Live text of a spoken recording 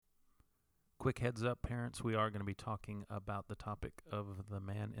Quick heads up, parents, we are going to be talking about the topic of the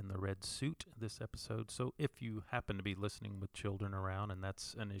man in the red suit this episode. So if you happen to be listening with children around and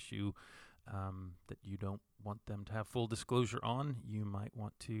that's an issue that you don't want them to have full disclosure on, you might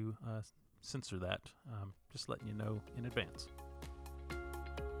want to censor that. Just letting you know in advance.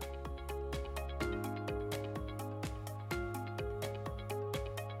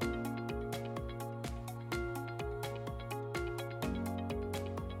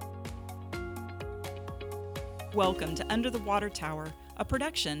 Welcome to Under the Water Tower, a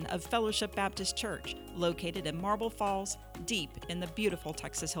production of Fellowship Baptist Church, located in Marble Falls, deep in the beautiful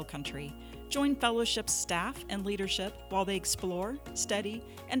Texas Hill Country. Join Fellowship's staff and leadership while they explore, study,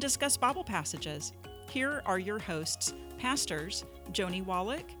 and discuss Bible passages. Here are your hosts, Pastors Joni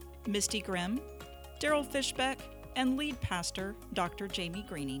Wallach, Misty Grimm, Daryl Fishbeck, and lead pastor, Dr. Jamie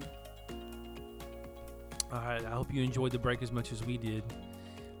Greening. All right, I hope you enjoyed the break as much as we did.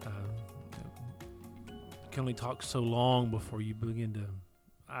 Can only talk so long before you begin to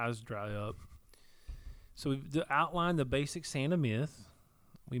eyes dry up. So we've outlined the basic Santa myth.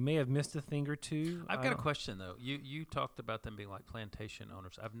 We may have missed a thing or two. I've got a question, though. You talked about them being like plantation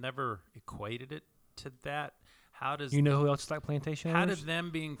owners. I've never equated it to that. How does you know who else is like plantation owners? How does them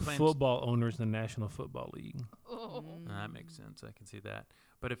being football owners in the National Football League? Oh, that makes sense. I can see that.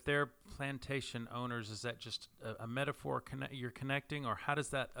 But if they're plantation owners, is that just a metaphor you're connecting, or how does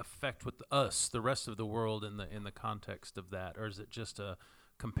that affect with us, the rest of the world, in the context of that, or is it just a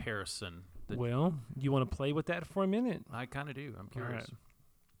comparison? Well, you want to play with that for a minute? I kind of do. I'm curious.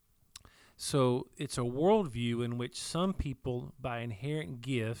 Right. So it's a worldview in which some people, by inherent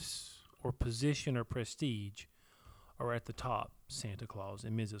gifts or position or prestige, are at the top. Santa Claus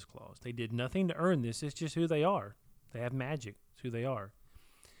and Mrs. Claus. They did nothing to earn this. It's just who they are. They have magic. It's who they are.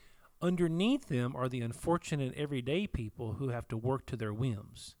 Underneath them are the unfortunate everyday people who have to work to their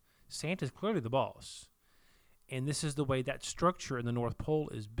whims. Santa's clearly the boss. And this is the way that structure in the North Pole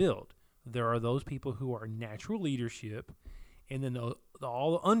is built. There are those people who are natural leadership, and then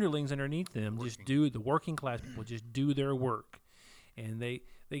all the underlings underneath them just do, the working class people just do their work. And they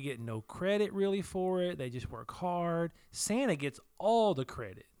get no credit really for it. They just work hard. Santa gets all the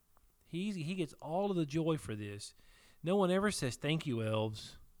credit. He gets all of the joy for this. No one ever says, "Thank you,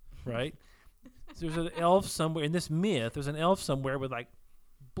 elves." Right? So there's an elf somewhere in this myth. There's an elf somewhere with like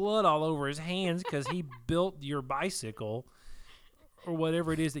blood all over his hands because he built your bicycle or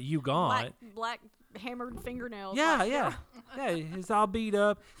whatever it is that you got. Black hammered fingernails. Yeah. He's all beat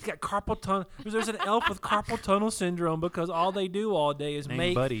up. He's got carpal tunnel. There's an elf with carpal tunnel syndrome because all they do all day is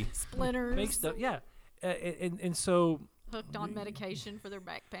make splinters, make stuff. Yeah, and so hooked on medication for their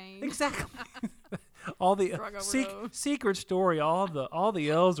back pain. Exactly. All the secret story. All the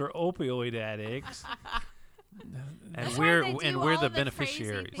elves are opioid addicts, and we're the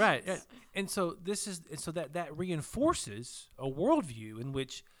beneficiaries, right? And so that reinforces a worldview in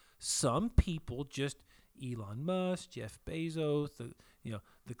which some people just Elon Musk, Jeff Bezos,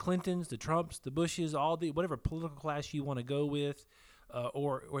 the Clintons, the Trumps, the Bushes, all the whatever political class you want to go with.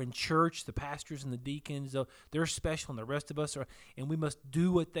 Or in church, the pastors and the deacons, they're special, and the rest of us are, and we must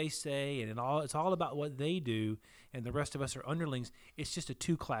do what they say, and it's all about what they do, and the rest of us are underlings. It's just a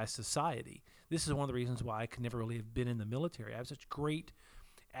two-class society. This is one of the reasons why I could never really have been in the military. I have such great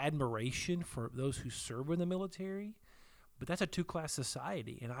admiration for those who serve in the military, but that's a two-class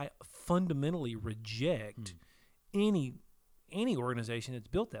society, and I fundamentally reject any organization that's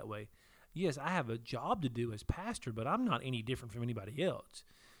built that way. Yes, I have a job to do as pastor, but I'm not any different from anybody else.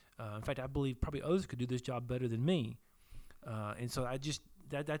 In fact, I believe probably others could do this job better than me. And so I just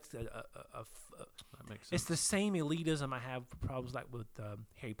that makes sense. It's the same elitism I have problems like with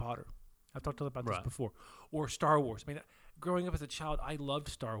Harry Potter. I've talked about this before, or Star Wars. I mean, growing up as a child, I loved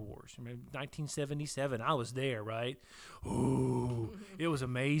Star Wars. I mean, 1977, I was there, right? Ooh, it was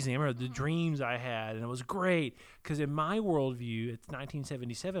amazing. I remember the dreams I had, and it was great because in my worldview, it's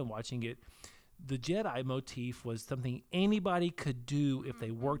 1977. Watching it, the Jedi motif was something anybody could do if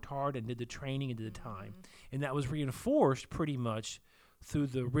they worked hard and did the training and did the time, and that was reinforced pretty much through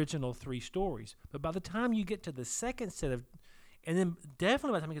the original 3 stories. But by the time you get to the second set of and then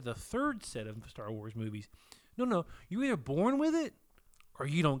definitely by the time you get to the third set of Star Wars movies, no, you're either born with it or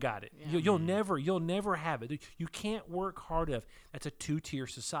you don't got it. Yeah. You'll never have it. You can't work hard enough. That's a 2-tier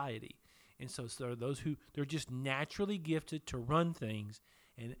society. And so there are those who they're just naturally gifted to run things.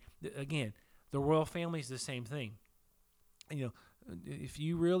 And again, the royal family is the same thing. And, if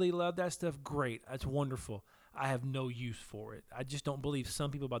you really love that stuff, great. That's wonderful. I have no use for it. I just don't believe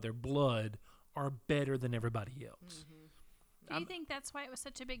some people by their blood are better than everybody else. Do you think that's why it was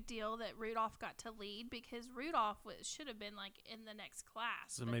such a big deal that Rudolph got to lead? Because Rudolph should have been like in the next class.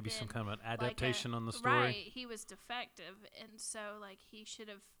 So but maybe then, some kind of an like, adaptation on the story. Right, he was defective, and so like he should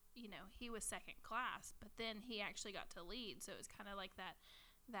have, he was second class, but then he actually got to lead. So it was kind of like that,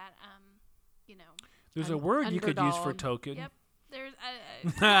 There's a word you could use for underdog. token. Yep. There's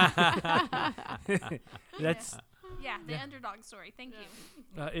That's the underdog story. Thank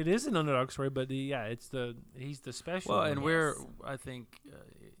you. it is an underdog story, but he's the special. Well, one. and Yes. I think,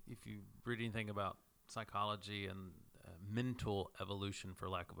 if you read anything about psychology and mental evolution, for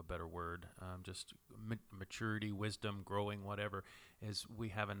lack of a better word, just maturity, wisdom, growing, whatever, is we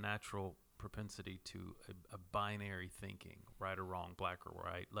have a natural propensity to a binary thinking, right or wrong, black or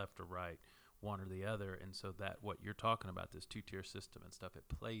white, left or right, one or the other. And so that what you're talking about, this two-tier system and stuff, it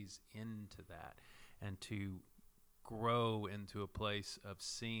plays into that. And to grow into a place of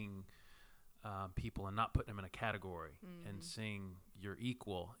seeing people and not putting them in a category and seeing your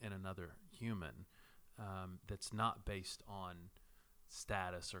equal in another human that's not based on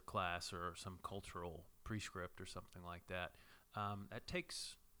status or class or some cultural prescript or something like that. That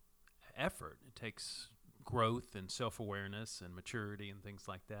takes effort. It takes growth and self-awareness and maturity and things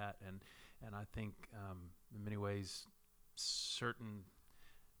like that. And I think in many ways certain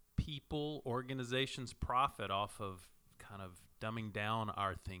people, organizations profit off of kind of dumbing down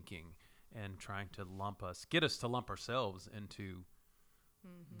our thinking and trying to get us to lump ourselves into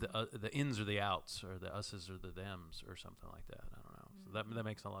the ins or the outs, or the us's or the thems, or something like that. I don't know. So that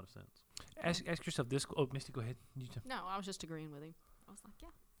makes a lot of sense. ask yourself this. Oh, Misty, go ahead. You too. No, I was just agreeing with him. I was like, yeah,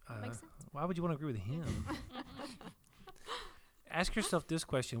 that makes sense. Why would you want to agree with him? Ask yourself this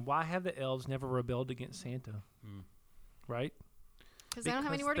question: why have the elves never rebelled against Santa? Right? Because they don't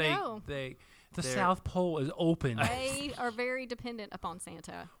have anywhere to go. The South Pole is open. They are very dependent upon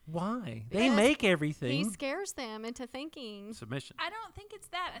Santa. Why? They Because make He everything. scares them into thinking. Submission. I don't think it's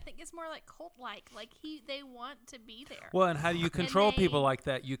that. I think it's more like cult-like. Like they want to be there. Well, and how do you control they people like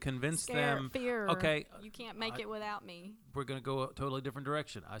that? You convince them. Fear. Okay, You can't make it without me. we're going to go a totally different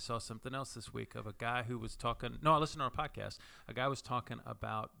direction. I saw something else this week of a guy who was talking. No, I listened to our podcast. A guy was talking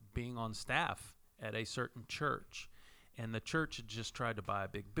about being on staff at a certain church. And the church had just tried to buy a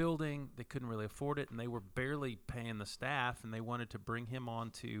big building. They couldn't really afford it, and they were barely paying the staff. And they wanted to bring him on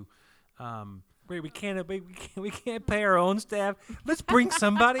to. We can't pay our own staff. Let's bring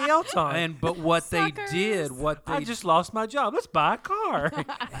somebody else on. But what they Suckers. did, I just lost my job. Let's buy a car.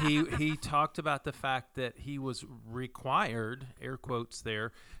 he talked about the fact that he was required, air quotes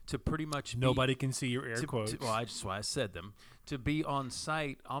there, to pretty much Nobody can see your air quotes. that's why I said them. To be on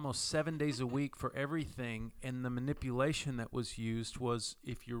site almost 7 days a week for everything, and the manipulation that was used was,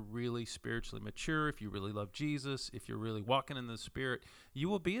 if you're really spiritually mature, if you really love Jesus, if you're really walking in the Spirit, you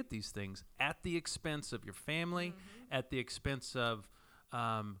will be at these things at the expense of your family, at the expense of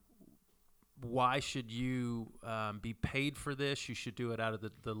why should you be paid for this? You should do it out of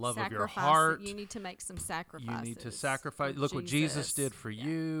the love of your heart. You need to make some sacrifices. You need to sacrifice. Look what Jesus did for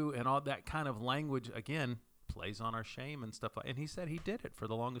you, and all that kind of language, again, plays on our shame and stuff. And he said he did it for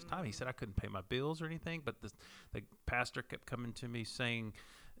the longest time. He said, I couldn't pay my bills or anything, but the pastor kept coming to me saying,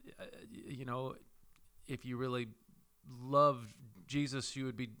 if you really love Jesus, you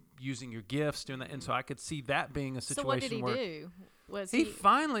would be using your gifts, doing that. And so I could see that being a situation So what did he where do? Was he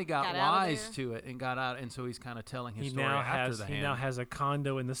finally got got out of wise there? to it and got out. And so he's kind of telling his He story now after the now has a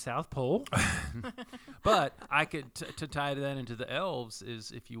condo in the South Pole. But I could to tie that into the elves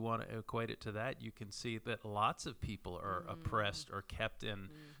is, if you want to equate it to that, you can see that lots of people are oppressed or kept in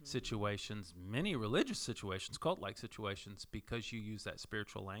situations, many religious situations, cult-like situations, because you use that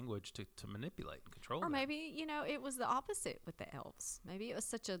spiritual language to manipulate and control Or them. maybe, it was the opposite with the elves. Maybe it was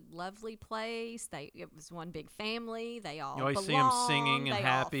such a lovely place. It was one big family. They all You always belonged. see 'em singing and they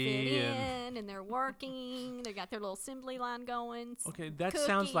happy all fit and- in, they're working. They got their little assembly line going. Okay, that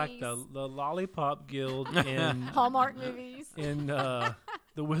sounds like the Lollipop Guild in Hallmark movies. in The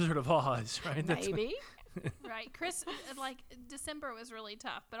Wizard of Oz, right? Maybe. Right. December was really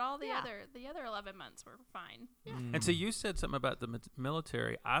tough, but all the Yeah. other 11 months were fine. And so you said something about the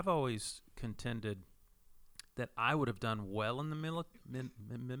military. I've always contended that I would have done well in the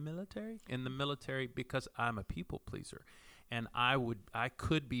military because I'm a people pleaser, and I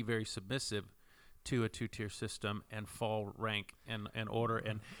could be very submissive to a two-tier system and fall rank and order,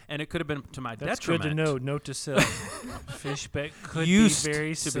 and it could have been to my That's detriment. good to know. Note to self: Fishbeck could Used be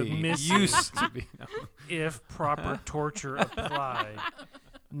very to submissive used to be. No. if proper torture applied.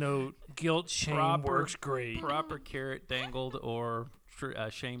 Note: guilt shame Proper- works great. Proper carrot dangled or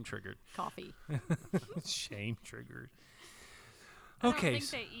shame triggered. Coffee. Shame triggered. I don't Okay, think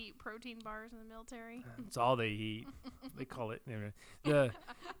so- they eat protein bars in the military. It's all they eat. They call it.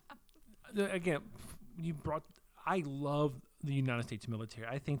 Again, you brought. I love the United States military.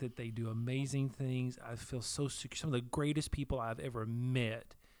 I think that they do amazing things. I feel so secure. Some of the greatest people I've ever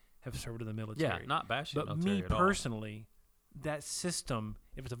met have served in the military. Yeah, not bashing But military me at all. personally, that system,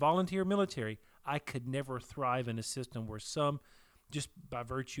 if it's a volunteer military, I could never thrive in a system where some, just by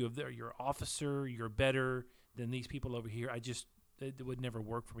virtue of your officer, you're better than these people over here. It would never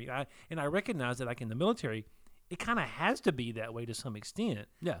work for me. And I recognize that, like in the military, it kind of has to be that way to some extent.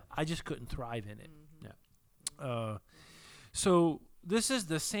 Yeah. I just couldn't thrive in it. Yeah. So this is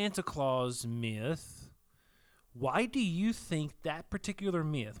the Santa Claus myth. Why do you think that particular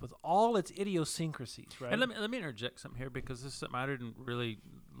myth, with all its idiosyncrasies, right? And let me interject something here, because this is something I didn't really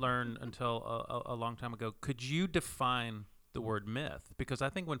learn until a long time ago. Could you define the word myth? Because I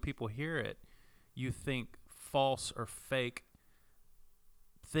think when people hear it, you think false or fake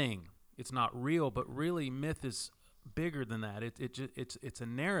thing. It's not real, but really myth is bigger than that. It's a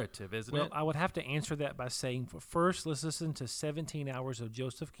narrative, isn't Well, it? I would have to answer that by saying, first, let's listen to 17 hours of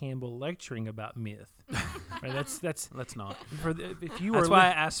Joseph Campbell lecturing about myth. Right, that's Let's not. if you That's were why I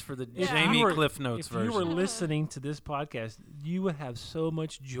asked for the if Jamie you were- Cliff Notes if version. you were listening to this podcast, you would have so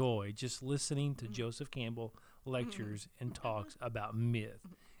much joy just listening to Joseph Campbell lectures and talks about myth.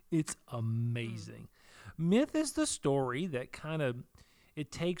 It's amazing. Myth is the story that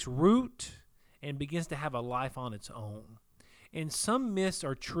it takes root and begins to have a life on its own. And some myths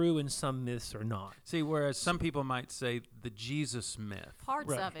are true and some myths are not. See, whereas some people might say the Jesus myth. Parts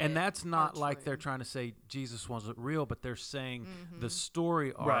Right. of it. And that's not are like they're true. trying to say Jesus wasn't real, but they're saying the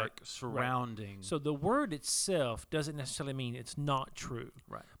story arc Right. surrounding. So the word itself doesn't necessarily mean it's not true.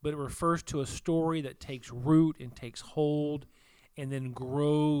 Right. But it refers to a story that takes root and takes hold and then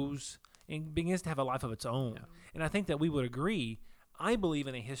grows and begins to have a life of its own. Yeah. And I think that we would agree, I believe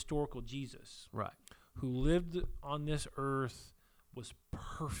in a historical Jesus Right. who lived on this earth, was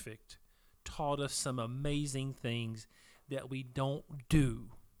perfect, taught us some amazing things that we don't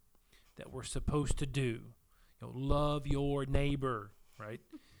do, that we're supposed to do. Love your neighbor, right?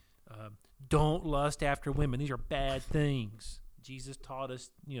 Don't lust after women. These are bad things. Jesus taught us,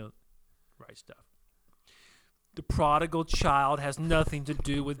 right stuff. The prodigal child has nothing to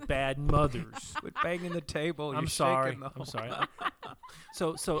do with bad mothers. Quit banging the table. I'm You're sorry. shaking the I'm whole- sorry.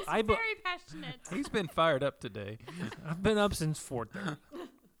 So He's I very passionate. He's been fired up today. I've been up since 4:30.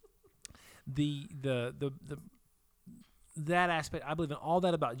 That aspect, I believe in all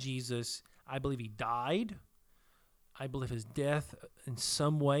that about Jesus. I believe he died. I believe his death in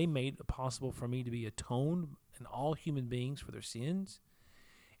some way made it possible for me to be atoned and all human beings for their sins.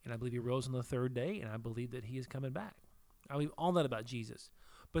 And I believe he rose on the third day, and I believe that he is coming back. I believe all that about Jesus.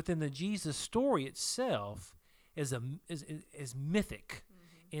 But then the Jesus story itself is mythic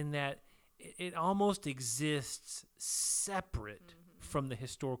in that it almost exists separate from the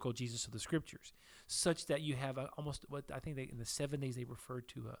historical Jesus of the Scriptures, such that you have almost what I think in the 70s they referred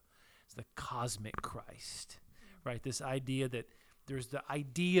to as the cosmic Christ, right? This idea that there's the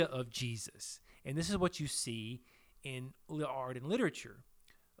idea of Jesus. And this is what you see in art and literature.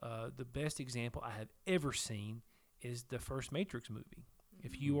 The best example I have ever seen is the first Matrix movie.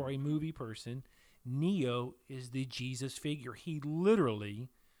 If you are a movie person, Neo is the Jesus figure. He literally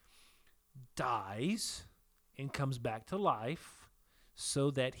dies and comes back to life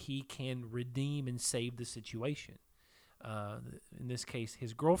so that he can redeem and save the situation. In this case,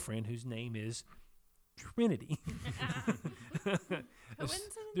 his girlfriend, whose name is Trinity.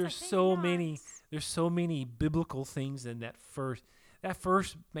 There's so many biblical things in that first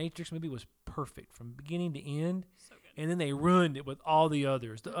Matrix movie was perfect from beginning to end. So good. And then they ruined it with all the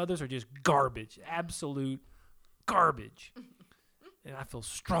others. The others are just garbage, absolute garbage. And I feel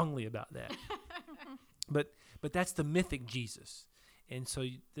strongly about that. But that's the mythic Jesus. And so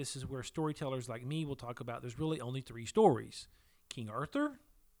this is where storytellers like me will talk about there's really only three stories. King Arthur,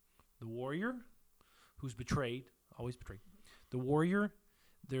 the warrior, who's betrayed, always betrayed. The warrior,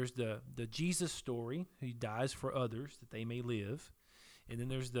 there's the Jesus story, who dies for others that they may live. And then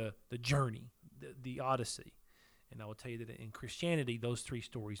there's the journey, the Odyssey. And I will tell you that in Christianity, those three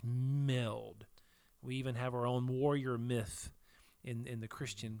stories meld. We even have our own warrior myth in the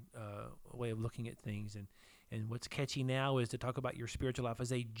Christian way of looking at things. And what's catchy now is to talk about your spiritual life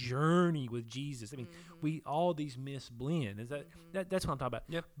as a journey with Jesus. I mean, all these myths blend. Is that's what I'm talking about.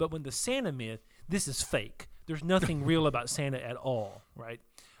 Yep. But when the Santa myth, this is fake. There's nothing real about Santa at all, right?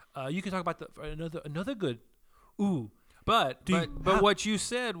 You can talk about another good. Ooh, But what you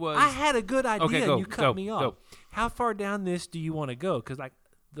said was I had a good idea. Okay, and go, you cut go, me go. off. How far down this do you want to go? Because like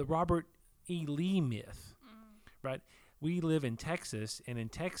the Robert E. Lee myth, right? we live in Texas, and in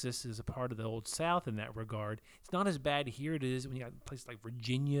Texas is a part of the Old South in that regard. It's not as bad here it is when you got places like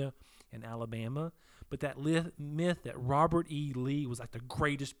Virginia and Alabama, but that myth that Robert E. Lee was like the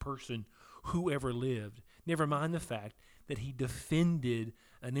greatest person who ever lived, never mind the fact that he defended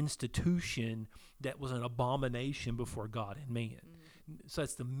an institution that was an abomination before God and man. So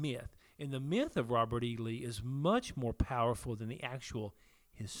that's the myth. And the myth of Robert E. Lee is much more powerful than the actual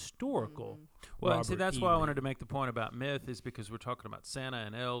historical. Well, and see, Robert that's E. why I Lee. wanted to make the point about myth, is because we're talking about Santa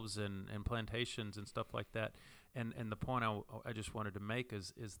and elves and plantations and stuff like that. And the point I just wanted to make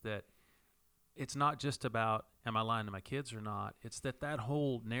is that it's not just about, am I lying to my kids or not? It's that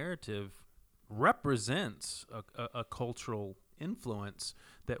whole narrative represents a cultural influence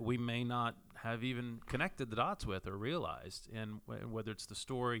that we may not have even connected the dots with or realized. And whether it's the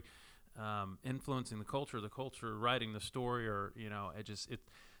story influencing the culture writing the story, or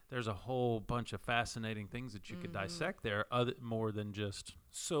there's a whole bunch of fascinating things that you could dissect there, more than just.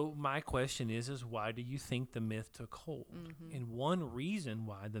 So my question is why do you think the myth took hold? And one reason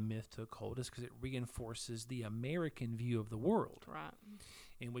why the myth took hold is because it reinforces the American view of the world, Right.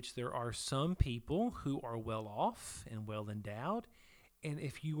 in which there are some people who are well off and well endowed, and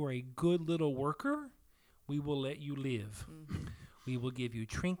if you are a good little worker, we will let you live. We will give you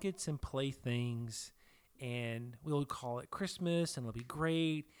trinkets and playthings, and we'll call it Christmas, and it'll be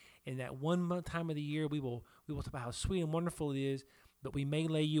great. And that one time of the year, we will talk about how sweet and wonderful it is, but we may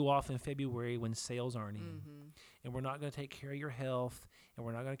lay you off in February when sales aren't in. And we're not going to take care of your health, and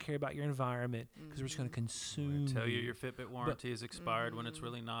we're not going to care about your environment, because we're just going to consume Tell you you. your Fitbit warranty is expired when it's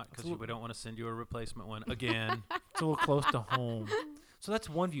really not, because It's a we don't want to send you a replacement one again. It's a little close to home. So that's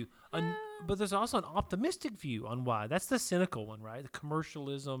one view. But there's also an optimistic view on why. That's the cynical one, right? The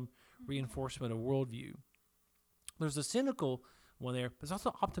commercialism, reinforcement of worldview. There's a cynical one there, but there's also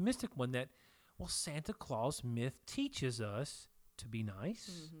an optimistic one that, well, Santa Claus myth teaches us to be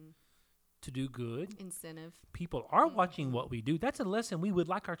nice, to do good. Incentive. People are watching what we do. That's a lesson we would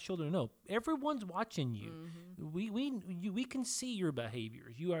like our children to know. Everyone's watching you. We can see your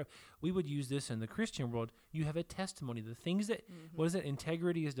behaviors. We would use this in the Christian world. You have a testimony. The things that what is it?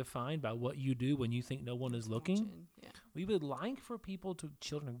 Integrity is defined by what you do when you think no one is looking. Watching, yeah. We would like for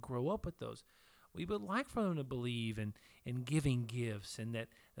children to grow up with those. We would like for them to believe in giving gifts, and that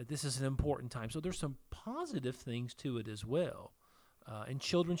this is an important time. So there's some positive things to it as well. And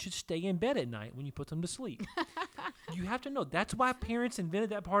children should stay in bed at night when you put them to sleep. You have to know. That's why parents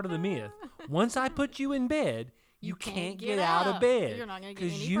invented that part of the myth. Once I put you in bed, you can't get out of up. bed, You're not gonna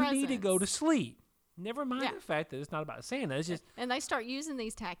get any you need to go to presents. sleep. Never mind Yeah. the fact that it's not about Santa. It's just And they start using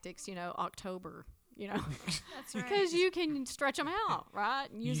these tactics, October, That's right. because you can stretch them out, right?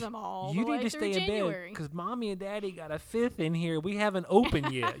 And use them all you the way need to through stay in bed January. because mommy and daddy got a fifth in here. We haven't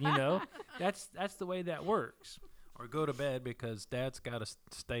opened yet. That's the way that works. Or go to bed because Dad's got to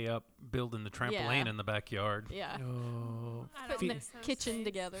stay up building the trampoline Yeah. in the backyard. Yeah. Oh, I don't Putting the miss those kitchen days.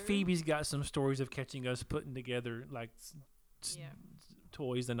 together. Phoebe's got some stories of catching us putting together like Yeah.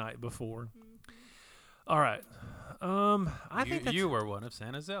 toys the night before. All right. I think that's, you were one of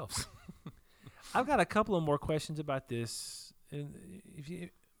Santa's elves. I've got a couple of more questions about this. And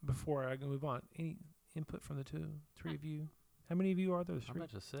before I move on, any input from the three of you? How many of you are there? I'm Three. about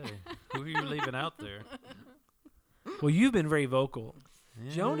to say, who are you leaving out there? Well, you've been very vocal.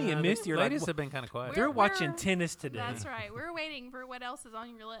 Joni and the Misty are like, ladies have been kind of quiet. They're We're- watching tennis today. That's right. We're waiting for what else is on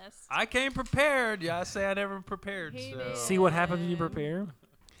your list. I came prepared. Yeah, I say I never prepared. He So. did. See what happens when you prepare?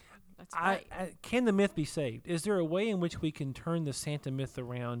 That's right. Can the myth be saved? Is there a way in which we can turn the Santa myth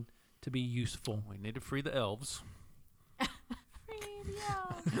around to be useful? We need to free the elves.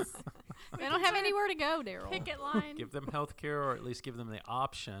 They don't have anywhere to go, Daryl. Picket line. Give them health care, or at least give them the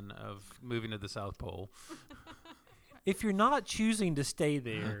option of moving to the South Pole. If you're not choosing to stay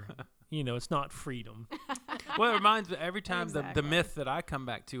there, it's not freedom. Well, it reminds me every time the Exactly. myth that I come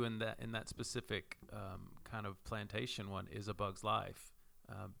back to in that specific kind of plantation one is A Bug's Life,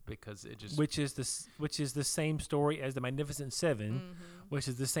 because it just Which is the same story as the Magnificent Seven, which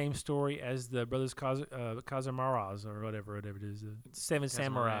is the same story as the Brothers Kazamaras or whatever it is, the Seven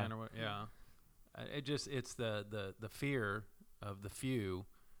Samurai. Catamaran or yeah, it's the fear of the few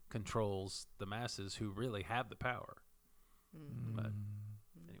controls the masses who really have the power. But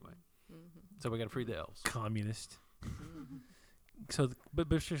anyway, so we got to free the elves. Communist. So, but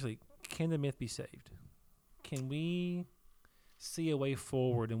seriously, can the myth be saved? Can we see a way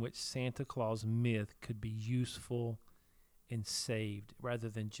forward in which Santa Claus myth could be useful and saved rather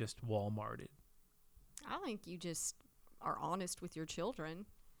than just Walmarted? I think you just are honest with your children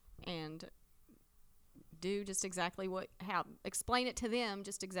and do just exactly explain it to them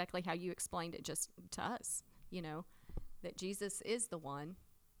just exactly how you explained it just to us, that Jesus is the one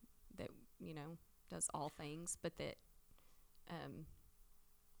that, does all things, but that,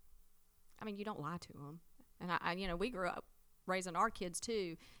 you don't lie to them. And we grew up raising our kids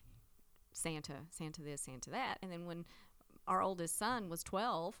too, Santa this, Santa that. And then when our oldest son was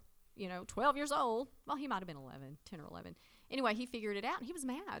 12 years old, well, he might have been 10 or 11. Anyway, he figured it out, and he was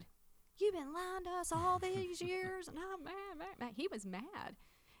mad. You've been lying to us all these years, and I'm mad. He was mad.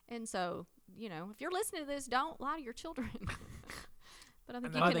 And so, if you're listening to this, don't lie to your children. But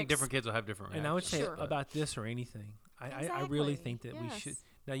I think different kids will have different reactions. And I would say Sure. about this or anything, I really think that we should.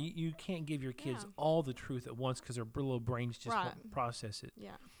 Now, you can't give your kids all the truth at once because their little brains just won't process it.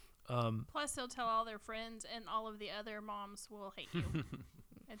 Yeah. Plus, they'll tell all their friends, and all of the other moms will hate you.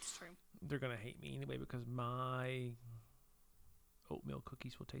 It's true. They're going to hate me anyway because my oatmeal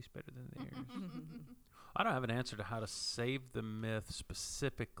cookies will taste better than theirs. I don't have an answer to how to save the myth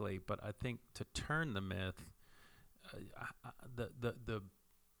specifically, but I think to turn the myth, the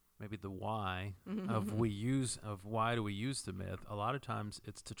maybe the why of why do we use the myth. A lot of times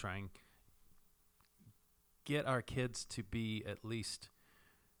it's to try and get our kids to be at least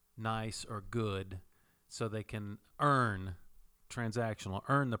nice or good, so they can earn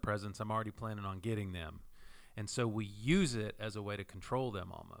the presents I'm already planning on getting them. And so we use it as a way to control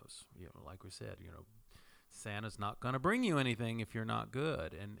them almost. Like we said, Santa's not going to bring you anything if you're not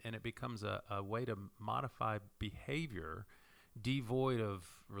good. And it becomes a way to modify behavior devoid of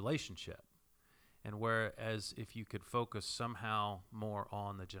relationship. And whereas if you could focus somehow more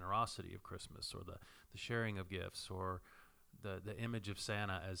on the generosity of Christmas, or the sharing of gifts, or the image of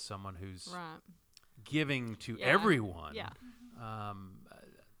Santa as someone who's giving to everyone. Yeah.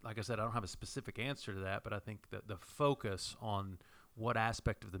 Like I said, I don't have a specific answer to that, but I think that the focus on what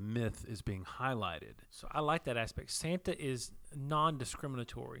aspect of the myth is being highlighted. So I like that aspect. Santa is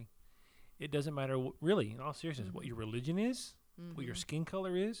non-discriminatory. It doesn't matter, really, in all seriousness, what your religion is, what your skin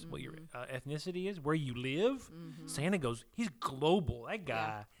color is, what your ethnicity is, where you live. Santa goes, he's global. That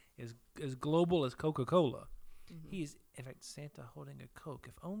guy is as global as Coca-Cola. He's, in fact, Santa holding a Coke.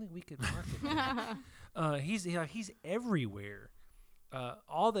 If only we could market that. He's everywhere.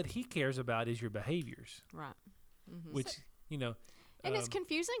 All that he cares about is your behaviors. Right. Which, And it's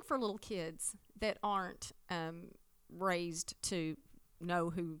confusing for little kids that aren't raised to know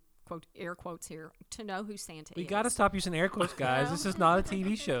who, quote, air quotes here, to know who Santa is. We got to stop using air quotes, guys. This is not a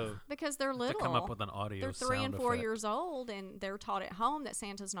TV show. Because they're little. To come up with an audio They're 3 and sound 4 effect. years old, and they're taught at home that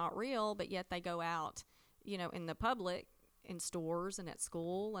Santa's not real, but yet they go out, in the public, in stores and at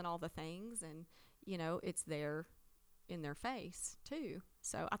school and all the things, and, it's there in their face, too.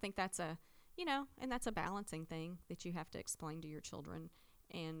 So I think that's and that's a balancing thing that you have to explain to your children,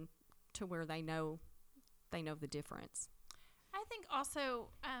 and to where they know the difference. I think also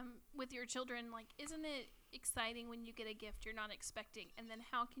with your children, isn't it exciting when you get a gift you're not expecting, and then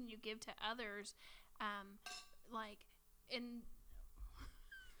how can you give to others, in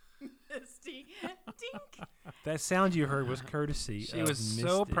Misty, dink. That sound you heard was courtesy. She of was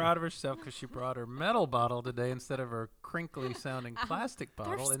so Misty. proud of herself because she brought her metal bottle today instead of her crinkly sounding plastic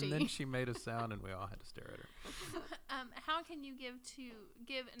bottle, thirsty. and then she made a sound, and we all had to stare at her. How can you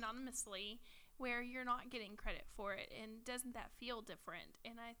give anonymously where you're not getting credit for it, and doesn't that feel different?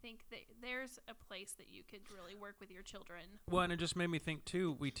 And I think that there's a place that you could really work with your children. Well, and it just made me think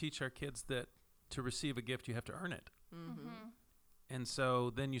too. We teach our kids that to receive a gift, you have to earn it. And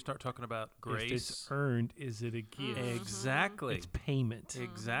so then you start talking about grace. If it's earned, is it a gift? Exactly. It's payment.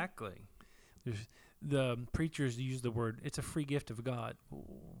 Exactly. The preachers use the word, it's a free gift of God.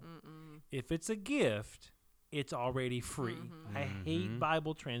 If it's a gift, it's already free. I hate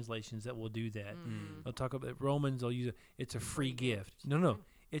Bible translations that will do that. They'll talk about Romans, they'll use it's a free gift. No.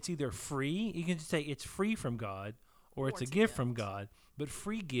 It's either free, you can just say it's free from God, or it's a gift from God. But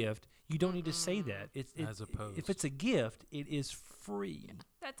free gift, you don't need to say that. It's As opposed. if it's a gift, it is free.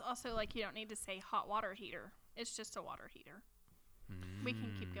 That's also you don't need to say hot water heater. It's just a water heater. We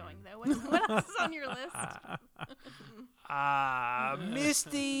can keep going though. What else is on your list?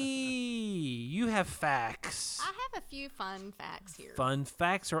 Misty, you have facts. I have a few fun facts here. Fun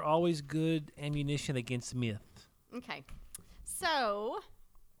facts are always good ammunition against myth. Okay. So,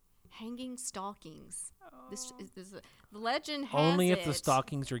 hanging stockings. This is the legend has Only it. if the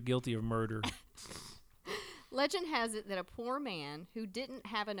stockings are guilty of murder. Legend has it that a poor man who didn't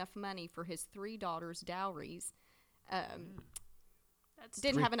have enough money for his 3 daughters' dowries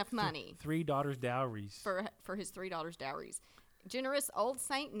didn't have enough money 3 daughters' dowries. for his 3 daughters' dowries. Generous old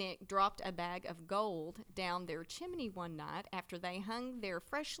Saint Nick dropped a bag of gold down their chimney one night after they hung their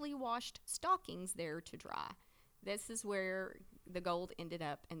freshly washed stockings there to dry. This is where the gold ended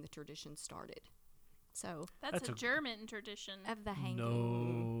up and the tradition started. So That's a a- German tradition. of the hanging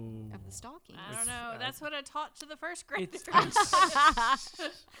No. of the stalking. I don't It's- know. That's what I taught to the first graders.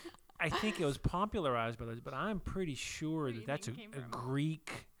 I think it was popularized by those, but I'm pretty sure Where do that you that's a, think it came from?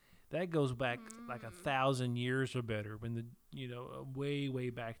 Greek. That goes back like 1,000 years or better, when way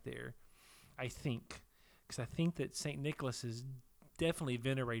back there. I think, because I think that Saint Nicholas is definitely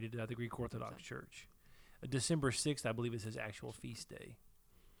venerated by the Greek Orthodox Church. December 6th, I believe, is his actual feast day.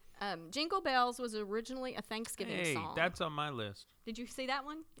 Jingle Bells was originally a Thanksgiving Hey, song. that's on my list. Did you see that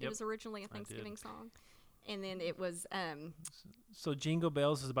one? It Yep, was originally a did. Thanksgiving song. And then it was So Jingle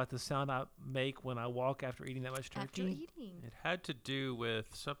Bells is about the sound I make when I walk after eating that much turkey. after eating. It had to do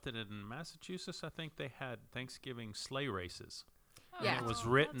with something in Massachusetts. I think they had Thanksgiving sleigh races. Yeah. And it was Oh,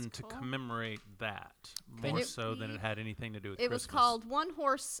 written that's to cool. commemorate that Thank more you. so than it had anything to do with It was Christmas. called One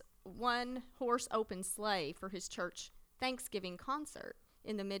Horse Open Sleigh for his church Thanksgiving concert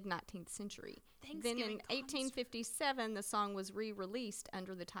in the mid 19th century. Then in Thanksgiving concert. 1857, the song was re-released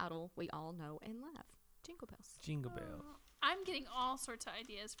under the title we all know and love, Jingle Bells. Jingle Bell. I'm getting all sorts of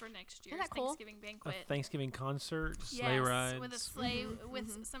ideas for next year's that cool? Thanksgiving A banquet. Thanksgiving concert. sleigh yes, rides. with a sleigh Mm-hmm,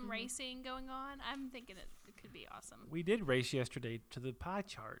 with some racing going on. I'm thinking it could be awesome. We did race yesterday to the pie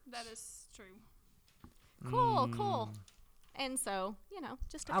chart. That is true. Cool. And so,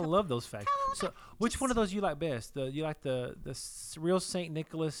 just a I couple. love those facts. Couple So, which one of those you like best? You like the real Saint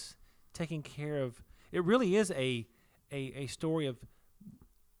Nicholas taking care of? It really is a story of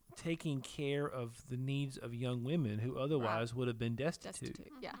taking care of the needs of young women who otherwise would have been destitute.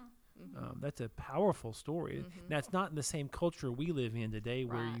 Yeah. That's a powerful story. Now, it's not in the same culture we live in today,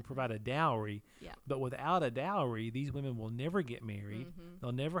 where you Right. provide a dowry. Yeah. But without a dowry, these women will never get married.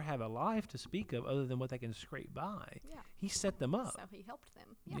 They'll never have a life to speak of other than what they can scrape by. Yeah. He set them up. So he helped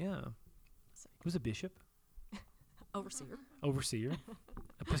them. Yeah. Yeah. He was a bishop, Overseer. overseer,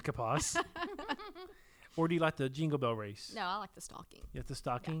 episcopos. Or do you like the Jingle Bell race? No, I like the stalking. You have the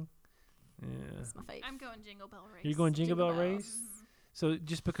stocking? Yeah. That's my favorite. I'm going Jingle Bell race. You're going Jingle Bell Jingle bells. race? So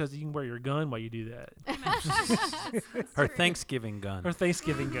just because you can wear your gun while you do that. That's Her true. Thanksgiving gun. Her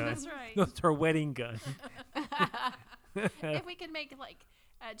Thanksgiving gun. That's right. No, it's her wedding gun. If we could make like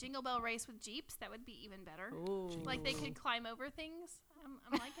a Jingle Bell race with Jeeps, that would be even better. Like they could climb over things.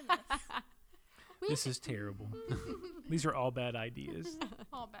 I'm liking this. This is terrible. These are all bad ideas.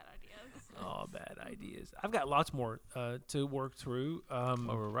 All bad ideas. All bad ideas. I've got lots more to work through. Well,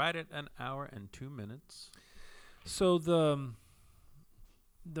 we're right at an hour and 2 minutes. So the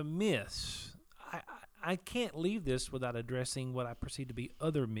myths, I can't leave this without addressing what I perceive to be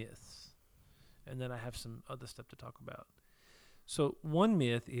other myths, and then I have some other stuff to talk about. So one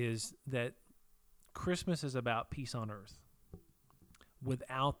myth is that Christmas is about peace on earth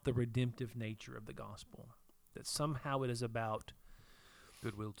without the redemptive nature of the gospel, that somehow it is about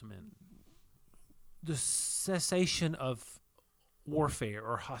Goodwill to men. the cessation of warfare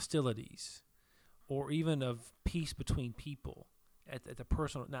or hostilities, or even of peace between people at the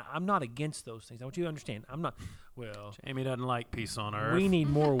personal. Now, I'm not against those things. I want you to understand. I'm not. Well, Jamie doesn't like peace on earth. we need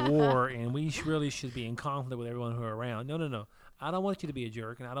more war, and we really should be in conflict with everyone who are around. No. I don't want you to be a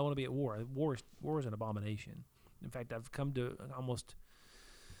jerk, and I don't want to be at war. War is an abomination. In fact, I've come to almost.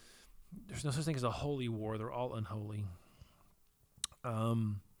 There's no such thing as a holy war. They're all unholy.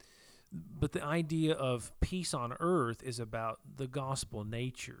 But the idea of peace on earth is about the gospel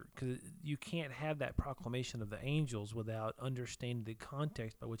nature, because you can't have that proclamation of the angels without understanding the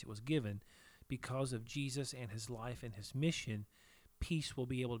context by which it was given. Because of Jesus and his life and his mission, peace will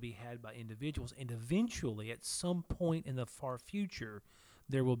be able to be had by individuals, and eventually, at some point in the far future,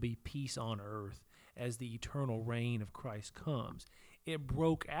 there will be peace on earth as the eternal reign of Christ comes. It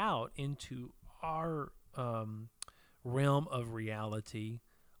broke out into our realm of reality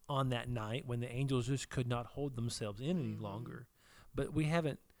on that night when the angels just could not hold themselves in any longer. But we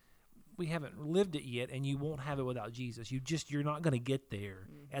haven't lived it yet, and you won't have it without Jesus. You're not going to get there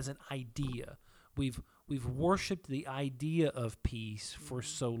as an idea. We've worshipped the idea of peace for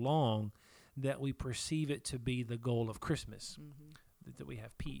so long that we perceive it to be the goal of Christmas, that we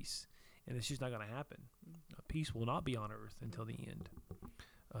have peace, and it's just not going to happen. Peace will not be on earth until the end.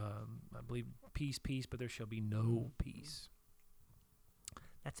 I believe peace, but there shall be no peace.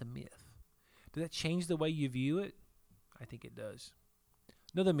 That's a myth. Does that change the way you view it? I think it does.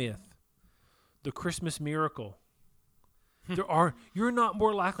 Another myth: the Christmas miracle. You're not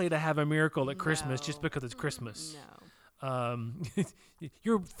more likely to have a miracle at Christmas just No. because it's Christmas. No.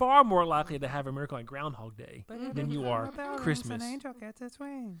 You're far more likely to have a miracle on Groundhog Day than you are Christmas. An angel gets its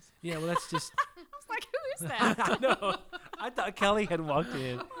wings. Yeah, well, that's just. I was like, who is that? I know. I thought Kelly had walked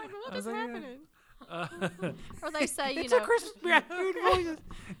in. Like, what I is was like, happening? Or they say, you It's know, a Christmas.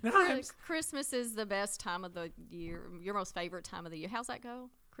 Nice. Christmas is the best time of the year, your most favorite time of the year. How's that go?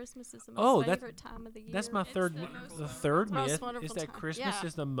 Christmas is the most Oh, favorite time of the year. That's my It's third. the most The third Most myth wonderful is that time. Christmas Yeah.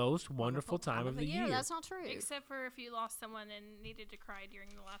 is the most wonderful time of the year. That's not true. Except for if you lost someone and needed to cry during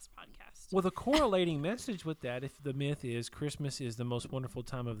the last podcast. Well, the correlating message with that, if the myth is Christmas is the most wonderful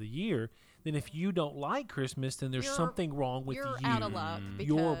time of the year, then if you don't like Christmas, then there's You're- something wrong with You're you. out of luck.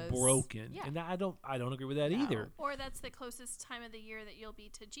 You're because- broken, Yeah. and I don't agree with that No. either. Or that's the closest time of the year that you'll be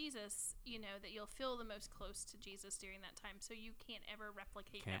to Jesus, you know, that you'll feel the most close to Jesus during that time. So you can't ever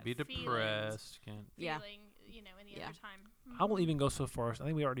replicate Can't that be feeling, depressed. Can't. Yeah. you know, any Yeah. other time. I will even go so far as I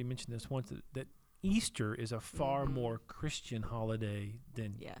think we already mentioned this once that Easter is a far more Christian holiday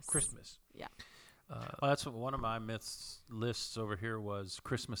than Yes. Christmas. Yeah. Well, that's what one of my myths lists over here was.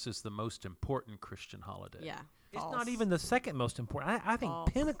 Christmas is the most important Christian holiday. Yeah. It's False. not even the second most important. I think False.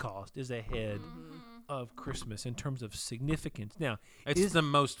 Pentecost is ahead of Christmas in terms of significance. Now, It's the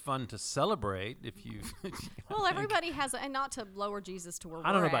most fun to celebrate if you. Well, everybody has, and not to lower Jesus to where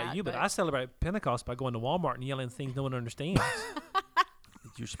I don't know we're about at, you, but I celebrate Pentecost by going to Walmart and yelling things no one understands.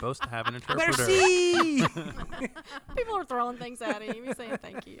 You're supposed to have an Better interpreter. see. people are throwing things at him. He's saying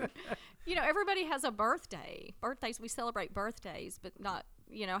thank you. You know, everybody has a birthday. Birthdays, we celebrate birthdays, but not,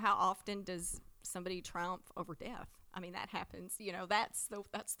 you know, how often does somebody triumph over death? I mean, that happens. You know, that's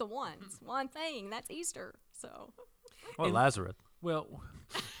the one. It's one thing. That's Easter. So Well, And- Lazarus. Well,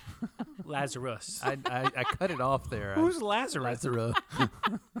 Lazarus. I cut it off there. Who's Lazarus? Lazarus?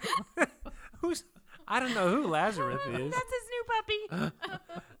 Who's? I don't know who Lazarus is. That's his new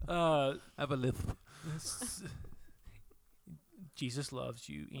puppy. Have a lisp. Jesus loves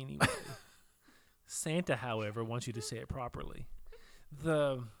you anyway. Santa, however, wants you to say it properly.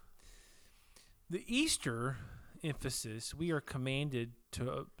 The Easter emphasis, we are commanded to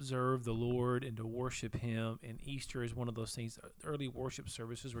observe the Lord and to worship Him, and Easter is one of those things. Early worship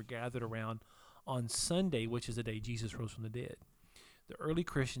services were gathered around on Sunday, which is the day Jesus rose from the dead. The early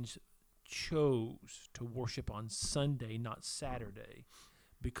Christians chose to worship on Sunday, not Saturday,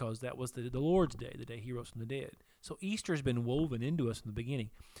 because that was the Lord's day, the day He rose from the dead. So Easter has been woven into us from the beginning.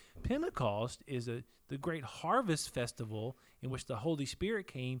 Pentecost is the great harvest festival in which the Holy Spirit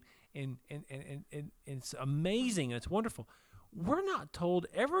came, and it's amazing and it's wonderful. We're not told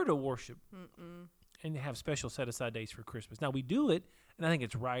ever to worship and have special set-aside days for Christmas. Now, we do it, and I think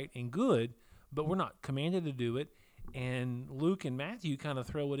it's right and good, but we're not commanded to do it. And Luke and Matthew kind of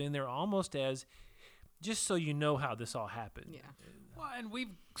throw it in there almost as just so you know how this all happened. yeah. Well, and we've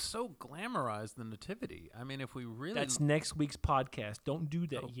so glamorized the nativity. I mean, if we really That's next week's podcast. Don't do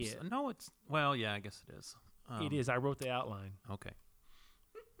that Oops. yet. No, it's yeah, I guess it is. It is. I wrote the outline. Okay.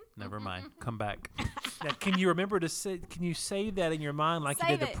 Never mind. Come back. Now, can you remember to say? Can you save that in your mind like you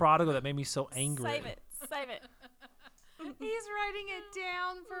Save did the it. prodigal that made me so angry? Save it. Save it. He's writing it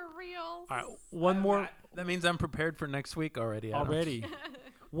down for real. All right, one more That means I'm prepared for next week already. Adam. already.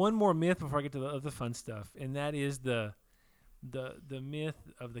 One more myth before I get to the other fun stuff, and that is the myth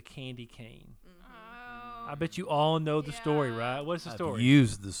of the candy cane. Oh. I bet you all know the story, Yeah. right? What's the I've story?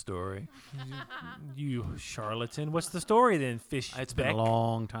 used the story. You charlatan. What's the story then, Fish? It's been a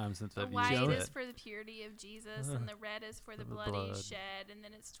long time since The I've white used is it. for the purity of Jesus, and the red is for the the bloody blood. shed, and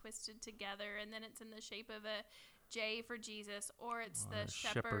then it's twisted together, and then it's in the shape of a J for Jesus, or it's Or the a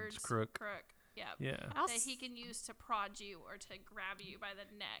shepherd's crook. Yep. Yeah. That he can use to prod you or to grab you by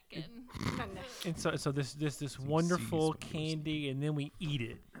the neck, and And so this wonderful candy, and then we eat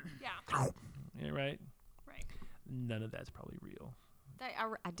it. yeah, Yeah, right? right. None of that's probably real.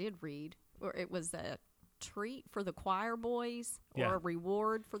 I did read, or it was a treat for the choir boys, Yeah. or a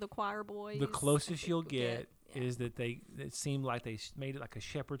reward for the choir boys. The closest that you'll people get Yeah. is that it seemed like they made it like a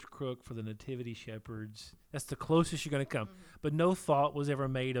shepherd's crook for the nativity shepherds. That's the closest you're going to come. But no thought was ever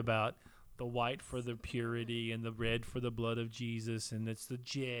made about the white for the purity and the red for the blood of Jesus, and it's the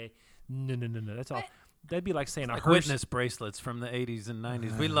J. No. That's all. That'd be like saying Like a hearse. witness bracelets from the 80s and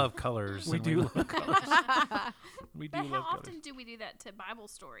 90s. We love colors. We and do love colors. We do But how love colors. often do we do that to Bible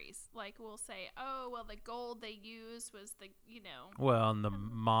stories? Like we'll say, "Oh, well, the gold they used was the, you know." Well, and the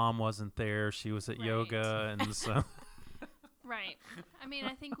mom wasn't there. She was at Right. yoga, and so Right. I mean,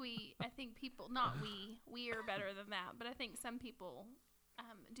 I think people, not we are better than that, but I think some people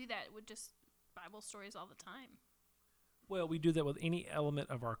do that with just Bible stories all the time. Well, we do that with any element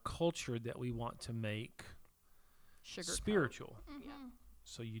of our culture that we want to make Sugar spiritual. Yeah.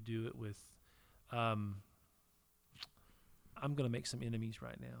 So you do it with, I'm going to make some enemies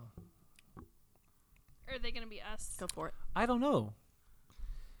right now. Are they going to be us? Go for it. I don't know.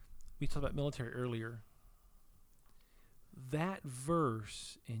 We talked about military earlier. That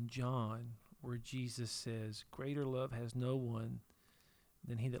verse in John where Jesus says, "Greater love has no one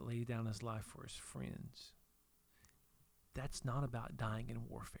than he that laid down his life for his friends." That's not about dying in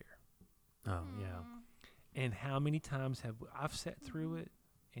warfare. Oh, yeah. And how many times have I've sat through it,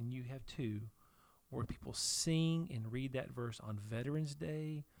 and you have too, where people sing and read that verse on Veterans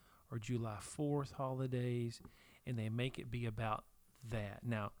Day or July 4th holidays, and they make it be about that.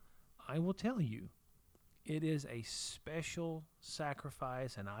 Now, I will tell you, it is a special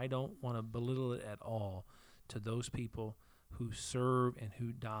sacrifice, and I don't want to belittle it at all, to those people who serve and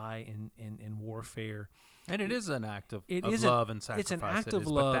who die in warfare. And it is an act of It of is a- love and sacrifice. it's an act it of is,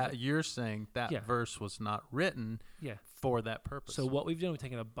 but love. that, you're saying that Yeah. verse was not written Yeah. for that purpose. So what we've done, we've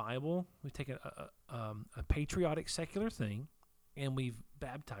taken a Bible, we've taken a patriotic secular thing, and we've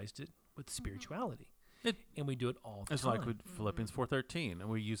baptized it with spirituality. And we do it all the It's time. like with Philippians 4:13, and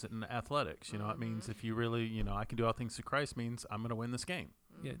we use it in athletics. You know, it means if you really, I can do all things through Christ, means I'm going to win this game.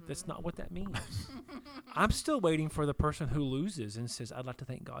 Yeah, that's not what that means. I'm still waiting for the person who loses and says, "I'd like to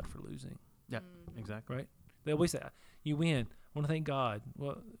thank God for losing." Yeah, exactly. Right? They always say, "You win. I want to thank God."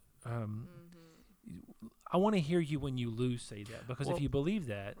 Well, I want to hear you when you lose say that, because Well, if you believe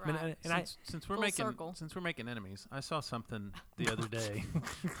that, I mean, Right. Since we're Full making circle. since we're making enemies, I saw something the other day.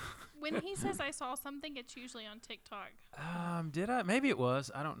 When he says I saw something, it's usually on TikTok. Did I? Maybe it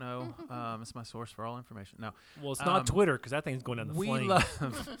was. I don't know. It's my source for all information. No, well, it's not Twitter, because that thing's going down the we flame.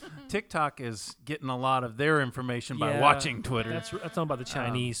 love TikTok is getting a lot of their information by Yeah, watching Twitter. That's all about the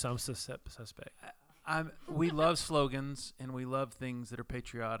Chinese, so I'm suspect. We love slogans, and we love things that are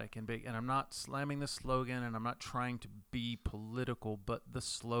patriotic and big. And I'm not slamming the slogan, and I'm not trying to be political, but the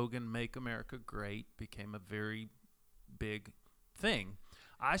slogan "Make America Great" became a very big thing.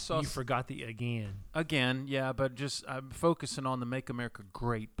 I saw You forgot the again. again, yeah, but just I'm focusing on the "Make America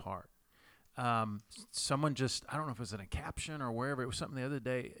Great" part. Someone just, I don't know if it was in a caption or wherever, it was something the other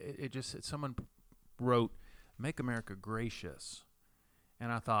day. Someone wrote "Make America Gracious,"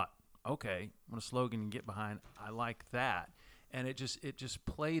 and I thought, okay, what a slogan you can get behind. I like that. And it just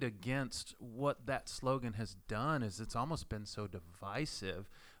played against what that slogan has done. Is it's almost been so divisive.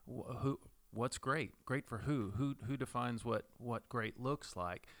 What's great? Great for who? Who defines what great looks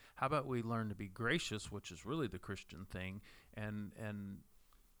like? How about we learn to be gracious, which is really the Christian thing, and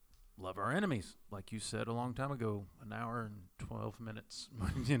love our enemies, like you said a long time ago, an hour and 12 minutes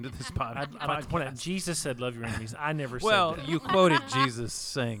into this podcast. I'd like to point out, Jesus said, "Love your enemies." I never Well, said that. you quoted Jesus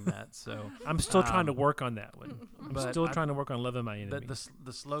saying that, so I'm still trying to work on that one. I'm but still trying to work on loving my the, enemies.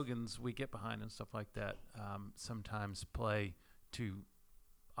 the slogans we get behind and stuff like that sometimes play to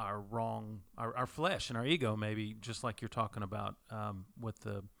our flesh and our ego, maybe, just like you're talking about with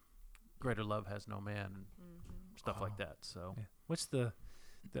the "Greater love has no man" and stuff like that. So Yeah. What's the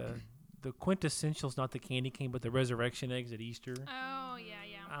quintessential's not the candy cane, but the resurrection eggs at Easter? Oh, yeah.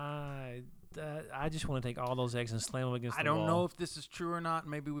 I just want to take all those eggs and slam them against I the wall. don't know if this is true or not.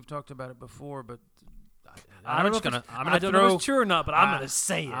 Maybe we've talked about it before, but I don't know I'm know if it's true or not, but I'm going to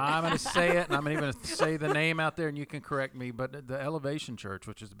say it. I'm going to say it, and I'm even going to say the name out there, and you can correct me. But the Elevation Church,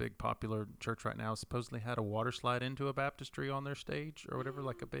 which is a big popular church right now, supposedly had a water slide into a baptistry on their stage or whatever,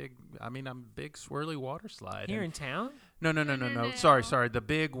 like a big swirly water slide. Here And in town? no. No. Sorry. The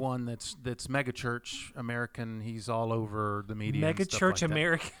big one that's mega church American. He's all over the media. Mega and stuff Church like that.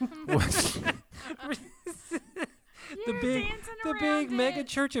 American. the You're big dancing mega around it.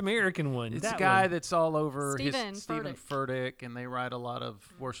 Church American one. It's that a guy one. that's all over. Stephen Stephen Furtick, and they write a lot of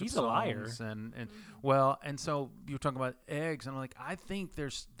worship He's a songs. liar. And so you were talking about eggs, and I'm like, I think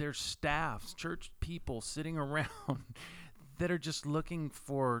there's staffs, church people sitting around that are just looking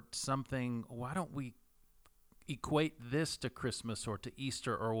for something. Why don't we equate this to Christmas or to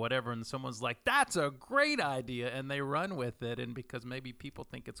Easter or whatever? And someone's like, that's a great idea, and they run with it. And because maybe people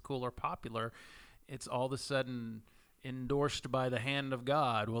think it's cool or popular, it's all of a sudden endorsed by the hand of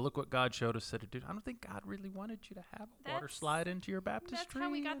God. Well, look what God showed us to do. I don't think God really wanted you to have a water That's- slide into your baptistry. That's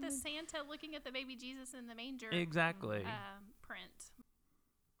how we got the Santa looking at the baby Jesus in the manger Exactly. print.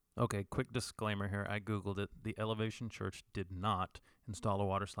 Okay, quick disclaimer here. I Googled it. The Elevation Church did not install a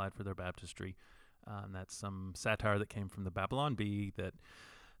water slide for their baptistry. That's some satire that came from the Babylon Bee that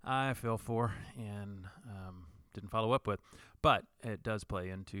I fell for and didn't follow up with. But it does play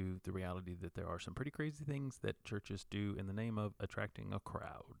into the reality that there are some pretty crazy things that churches do in the name of attracting a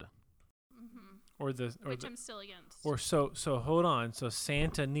crowd. Which I'm still against. Or so hold on. So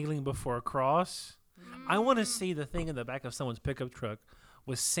Santa kneeling before a cross. I want to see the thing in the back of someone's pickup truck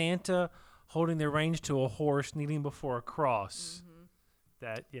with Santa holding the reins to a horse kneeling before a cross.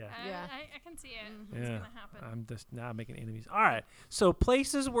 That Yeah. I can see it. It's Yeah. going to happen. I'm just now making enemies. All right. So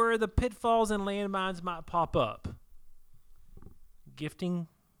places where the pitfalls and landmines might pop up. Gifting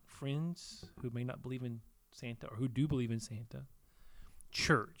friends who may not believe in Santa or who do believe in Santa.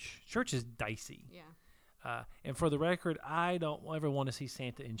 Church is dicey. Yeah. And for the record, I don't ever want to see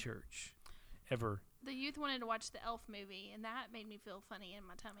Santa in church, ever. The youth wanted to watch the Elf movie, and that made me feel funny in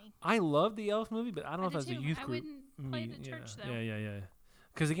my tummy. I love the Elf movie, but I don't know if did as a too. youth I group. wouldn't play it at church, though. Yeah.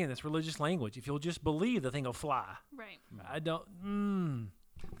 Because again, that's religious language. If you'll just believe, the thing will fly. Right. I don't.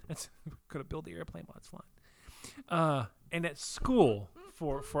 That's could have built the airplane while it's flying. And at school,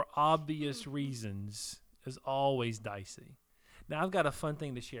 for obvious reasons, is always dicey. Now I've got a fun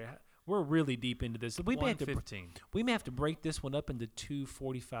thing to share. We're really deep into this. We may have to 1:15. we may have to break this one up into 2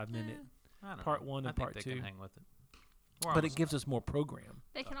 45-minute. I don't Part know. one and I think part they two. Can hang with it. But it gives us more program.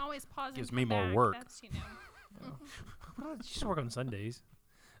 They can always pause Gives and me come more back. work. That's, Well, just work on Sundays.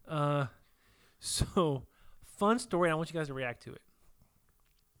 So, fun story. I want you guys to react to it.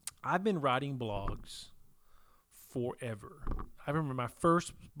 I've been writing blogs forever. I remember my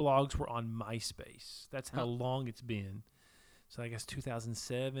first blogs were on MySpace. That's how long it's been. So I guess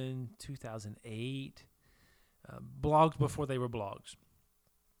 2007, 2008. Blogs before they were blogs.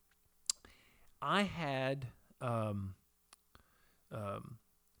 I had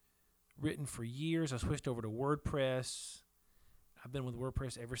written for years. I switched over to WordPress. I've been with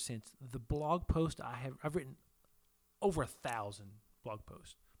WordPress ever since. The blog post I've written over 1,000 blog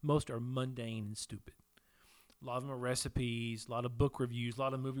posts. Most are mundane and stupid. A lot of them are recipes, a lot of book reviews, a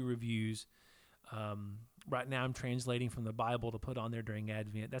lot of movie reviews. Right now I'm translating from the Bible to put on there during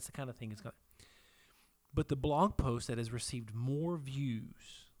Advent. That's the kind of thing it's got. But the blog post that has received more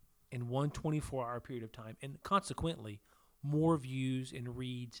views in one 24-hour period of time, and consequently more views and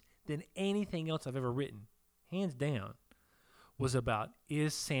reads than anything else I've ever written, hands down, was about,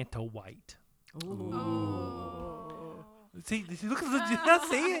 is Santa white? See, look at the,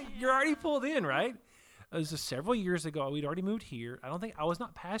 see it? You're already pulled in, right? It was several years ago. We'd already moved here. I was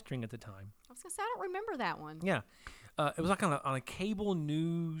not pastoring at the time. I was gonna say I don't remember that one. Yeah. It was like on a cable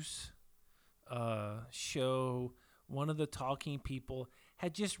news show. One of the talking people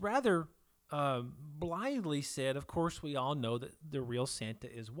had just rather blithely said, of course, we all know that the real Santa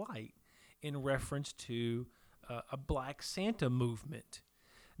is white, in reference to a Black Santa movement.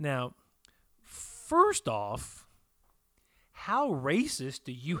 Now, first off, how racist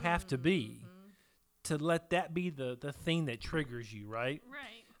do you have to be to let that be the thing that triggers you, right?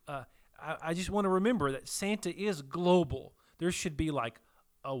 Right. I just want to remember that Santa is global. There should be like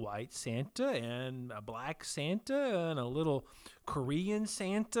a white Santa and a black Santa and a little Korean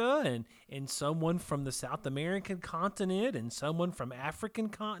Santa and someone from the South American continent and someone from African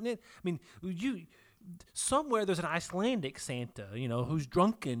continent. I mean, somewhere there's an Icelandic Santa, who's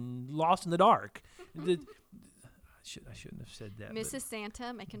drunk and lost in the dark. I shouldn't have said that. Mrs.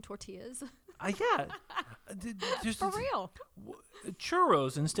 Santa making tortillas. Yeah. Just For real.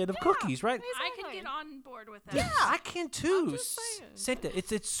 Churros instead of cookies, right? I can get on board with that. Yeah, I can too. I'm just saying. Santa,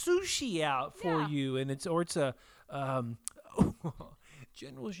 it's sushi out for Yeah. you, and it's a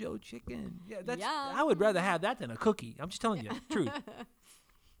General Joe chicken. Yeah, that's. Yum. I would rather have that than a cookie. I'm just telling you, truth.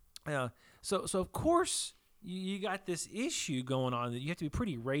 So of course you got this issue going on that you have to be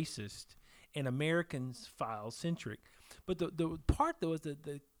pretty racist and American-file centric. But the part that was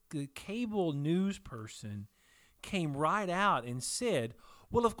the cable news person came right out and said,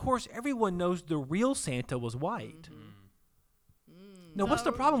 well, of course, everyone knows the real Santa was white. Now, what's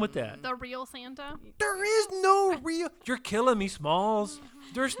the problem with that? The real Santa? There is no real... You're killing me, Smalls.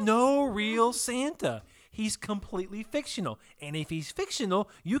 There's no real Santa. He's completely fictional. And if he's fictional,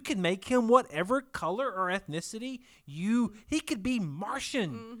 you can make him whatever color or ethnicity he could be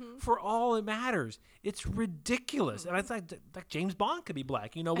Martian for all it matters. It's ridiculous. And I think like James Bond could be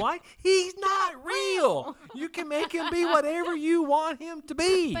black. You know why? He's not real. You can make him be whatever you want him to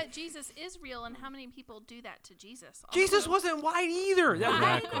be. But Jesus is real, and how many people do that to Jesus? Jesus also? wasn't white either.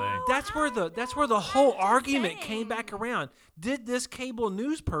 Exactly. That's where the whole argument came back around. Did this cable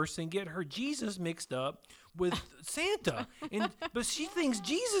news person get her Jesus mixed up with Santa? But she thinks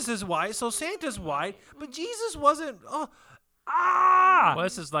Jesus is white, so Santa's white, but Jesus wasn't. Well,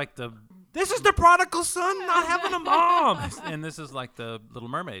 this is like This is the prodigal son not having a mom. and this is like the Little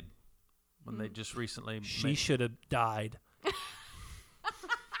Mermaid when they just recently. She should have died.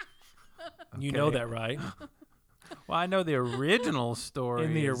 You know Okay. that, right? Well, I know the original story.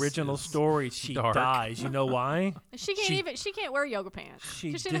 In the is- original is story, she dark. dies. You know why? She can't wear yoga pants.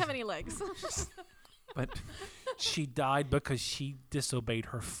 She She did- didn't have any legs. But She died because she disobeyed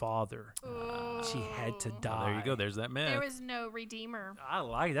her father. She had to die. there you go. There's that myth. There was no redeemer. I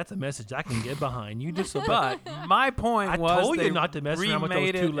like that's a message I can get behind. You disobeyed. But my point I was told you they not to mess around with those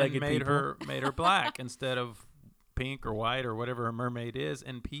remade it and two-legged made people. her black instead of pink or white or whatever a mermaid is,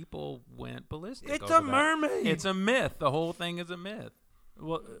 and people went ballistic. It's over a that. mermaid. It's a myth. The whole thing is a myth.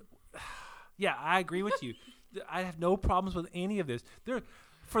 Well, yeah, I agree with you. I have no problems with any of this.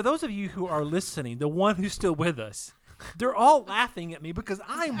 For those of you who are listening, the one who's still with us, they're all laughing at me because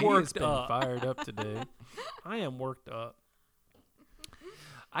I'm He has worked been up. fired up today. I am worked up.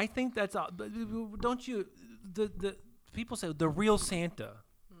 I think that's all. Don't you? The people say the real Santa.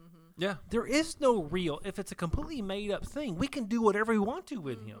 Yeah. There is no real. If it's a completely made up thing, we can do whatever we want to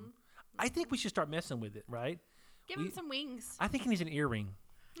with him. I think we should start messing with it, right? Give him some wings. I think he needs an earring.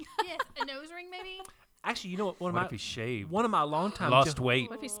 Yes, a nose ring maybe. Actually, you know what? What if he shaved? One of my longtime Lost weight.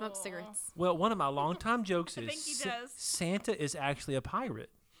 What if he smokes cigarettes? Well, one of my longtime jokes I is think he does. Santa is actually a pirate,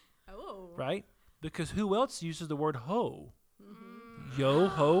 Oh. right? Because who else uses the word ho? Yo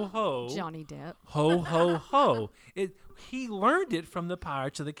ho ho. Johnny Depp. Ho ho ho. He learned it from the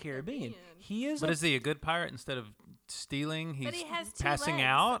Pirates of the Caribbean. He is. But is he a good pirate instead of stealing? He's But he has two passing legs.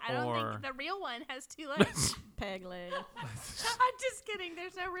 out, I don't or think the real one has 2 legs. Peg leg. I'm just kidding.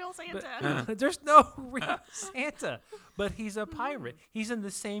 There's no real Santa. There's no real Santa, but he's a pirate. He's in the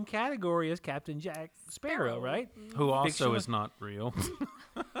same category as Captain Jack Sparrow, right? who also Fictional- is not real.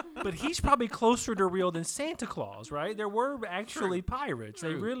 But he's probably closer to real than Santa Claus, right? There were actually pirates.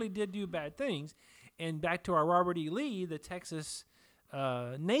 They True. really did do bad things. And back to our Robert E. Lee, the Texas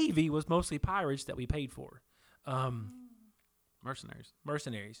Navy was mostly pirates that we paid for. Mercenaries.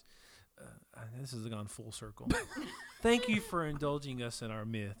 Mercenaries. This has gone full circle. Thank you for indulging us in our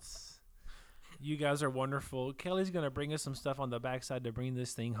myths. You guys are wonderful. Kelly's going to bring us some stuff on the backside to bring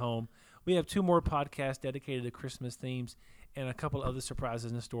this thing home. We have 2 more podcasts dedicated to Christmas themes and a couple other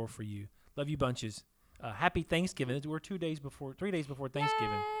surprises in store for you. Love you bunches. Happy Thanksgiving. We're 3 days before Thanksgiving.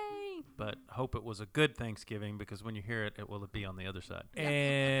 Yay! But hope it was a good Thanksgiving, because when you hear it, it will be on the other side.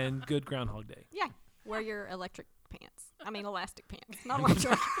 And good Groundhog Day. Yeah. Wear your electric pants. I mean, elastic pants. Not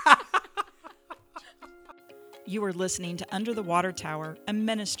electric. You are listening to Under the Water Tower, a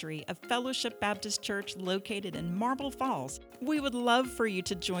ministry of Fellowship Baptist Church located in Marble Falls. We would love for you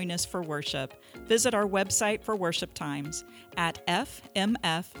to join us for worship. Visit our website for worship times at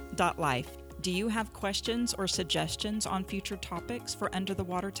fmf.life. Do you have questions or suggestions on future topics for Under the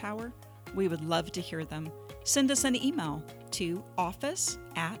Water Tower? We would love to hear them. Send us an email to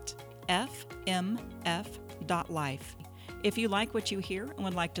office@fmf.life. If you like what you hear and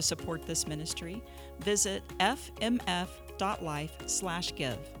would like to support this ministry, visit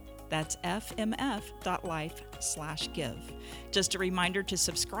fmf.life/give. That's fmf.life/give. Just a reminder to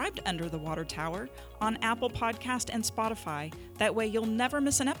subscribe to Under the Water Tower on Apple Podcast and Spotify. That way you'll never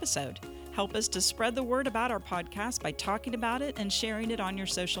miss an episode. Help us to spread the word about our podcast by talking about it and sharing it on your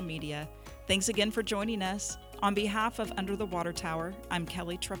social media. Thanks again for joining us. On behalf of Under the Water Tower, I'm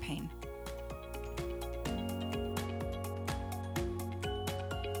Kelly Trepane.